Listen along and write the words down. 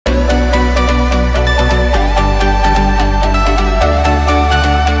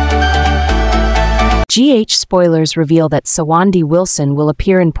GH spoilers reveal that Sawandi Wilson will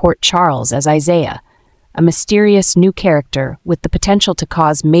appear in Port Charles as Isaiah, a mysterious new character with the potential to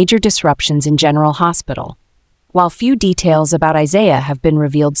cause major disruptions in General Hospital. While few details about Isaiah have been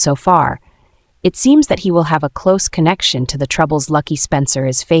revealed so far, it seems that he will have a close connection to the troubles Lucky Spencer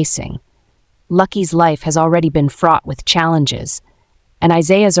is facing. Lucky's life has already been fraught with challenges, and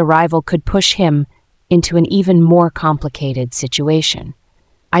Isaiah's arrival could push him into an even more complicated situation.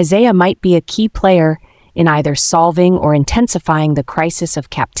 Isaiah might be a key player in either solving or intensifying the crisis of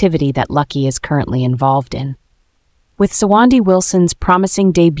captivity that Lucky is currently involved in. With Sawandi Wilson's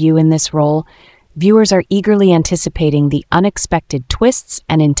promising debut in this role, viewers are eagerly anticipating the unexpected twists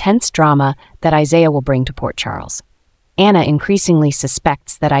and intense drama that Isaiah will bring to Port Charles. Anna increasingly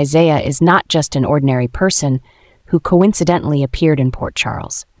suspects that Isaiah is not just an ordinary person who coincidentally appeared in Port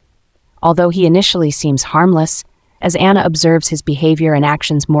Charles. Although he initially seems harmless, as Anna observes his behavior and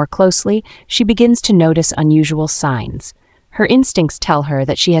actions more closely, she begins to notice unusual signs. Her instincts tell her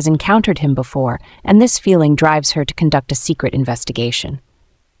that she has encountered him before, and this feeling drives her to conduct a secret investigation.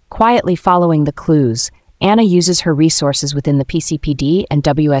 Quietly following the clues, Anna uses her resources within the PCPD and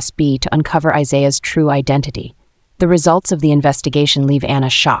WSB to uncover Isaiah's true identity. The results of the investigation leave Anna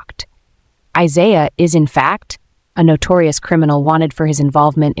shocked. Isaiah is, in fact, a notorious criminal wanted for his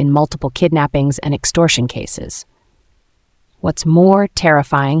involvement in multiple kidnappings and extortion cases. What's more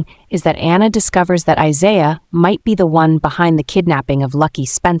terrifying is that Anna discovers that Isaiah might be the one behind the kidnapping of Lucky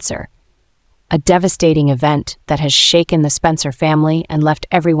Spencer, a devastating event that has shaken the Spencer family and left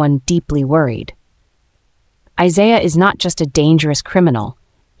everyone deeply worried. Isaiah is not just a dangerous criminal.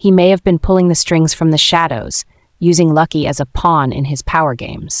 He may have been pulling the strings from the shadows, using Lucky as a pawn in his power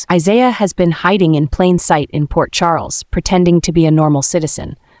games. Isaiah has been hiding in plain sight in Port Charles, pretending to be a normal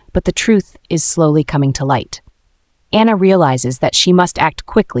citizen, but the truth is slowly coming to light. Anna realizes that she must act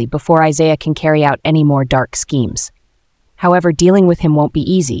quickly before Isaiah can carry out any more dark schemes. However, dealing with him won't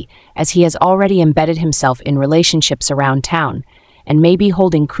be easy, as he has already embedded himself in relationships around town and may be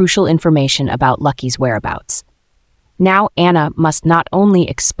holding crucial information about Lucky's whereabouts. Now Anna must not only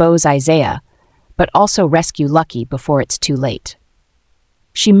expose Isaiah, but also rescue Lucky before it's too late.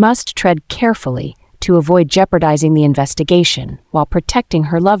 She must tread carefully to avoid jeopardizing the investigation while protecting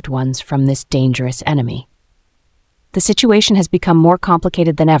her loved ones from this dangerous enemy. The situation has become more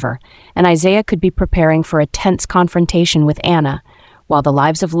complicated than ever, and Isaiah could be preparing for a tense confrontation with Anna, while the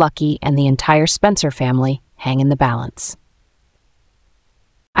lives of Lucky and the entire Spencer family hang in the balance.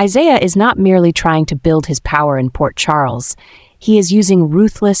 Isaiah is not merely trying to build his power in Port Charles. He is using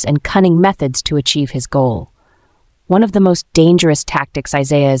ruthless and cunning methods to achieve his goal. One of the most dangerous tactics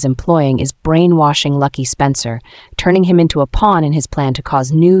Isaiah is employing is brainwashing Lucky Spencer, turning him into a pawn in his plan to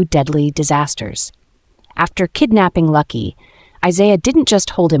cause new deadly disasters. After kidnapping Lucky, Isaiah didn't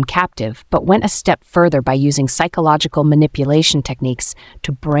just hold him captive, but went a step further by using psychological manipulation techniques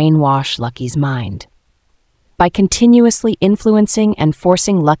to brainwash Lucky's mind. By continuously influencing and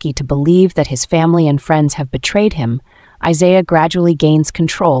forcing Lucky to believe that his family and friends have betrayed him, Isaiah gradually gains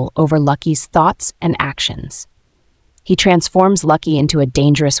control over Lucky's thoughts and actions. He transforms Lucky into a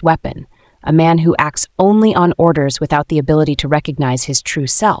dangerous weapon, a man who acts only on orders without the ability to recognize his true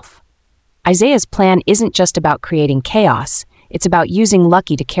self. Isaiah's plan isn't just about creating chaos, it's about using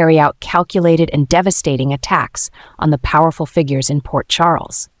Lucky to carry out calculated and devastating attacks on the powerful figures in Port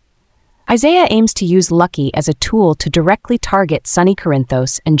Charles. Isaiah aims to use Lucky as a tool to directly target Sonny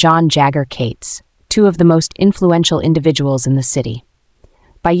Corinthos and John Jagger Cates, two of the most influential individuals in the city.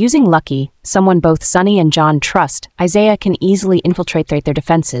 By using Lucky, someone both Sonny and John trust, Isaiah can easily infiltrate their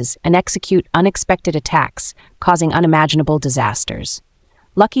defenses and execute unexpected attacks, causing unimaginable disasters.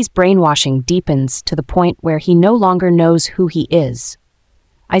 Lucky's brainwashing deepens to the point where he no longer knows who he is.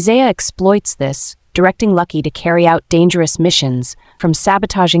 Isaiah exploits this, directing Lucky to carry out dangerous missions, from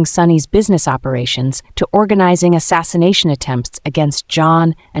sabotaging Sonny's business operations to organizing assassination attempts against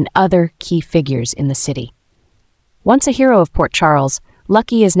John and other key figures in the city. Once a hero of Port Charles,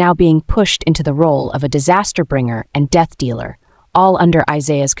 Lucky is now being pushed into the role of a disaster bringer and death dealer, all under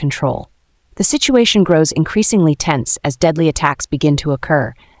Isaiah's control. The situation grows increasingly tense as deadly attacks begin to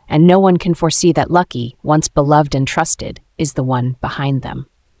occur, and no one can foresee that Lucky, once beloved and trusted, is the one behind them.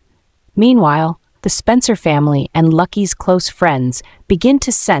 Meanwhile, the Spencer family and Lucky's close friends begin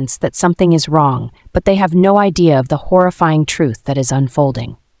to sense that something is wrong, but they have no idea of the horrifying truth that is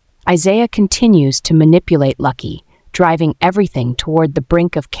unfolding. Isaiah continues to manipulate Lucky, driving everything toward the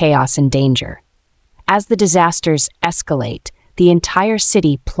brink of chaos and danger. As the disasters escalate, the entire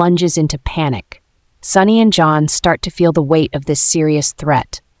city plunges into panic. Sonny and John start to feel the weight of this serious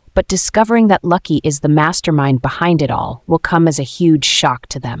threat, but discovering that Lucky is the mastermind behind it all will come as a huge shock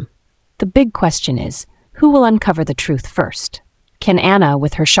to them. The big question is, who will uncover the truth first? Can Anna,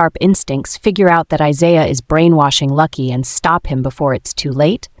 with her sharp instincts, figure out that Isaiah is brainwashing Lucky and stop him before it's too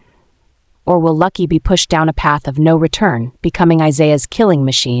late? Or will Lucky be pushed down a path of no return, becoming Isaiah's killing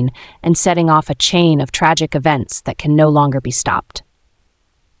machine and setting off a chain of tragic events that can no longer be stopped?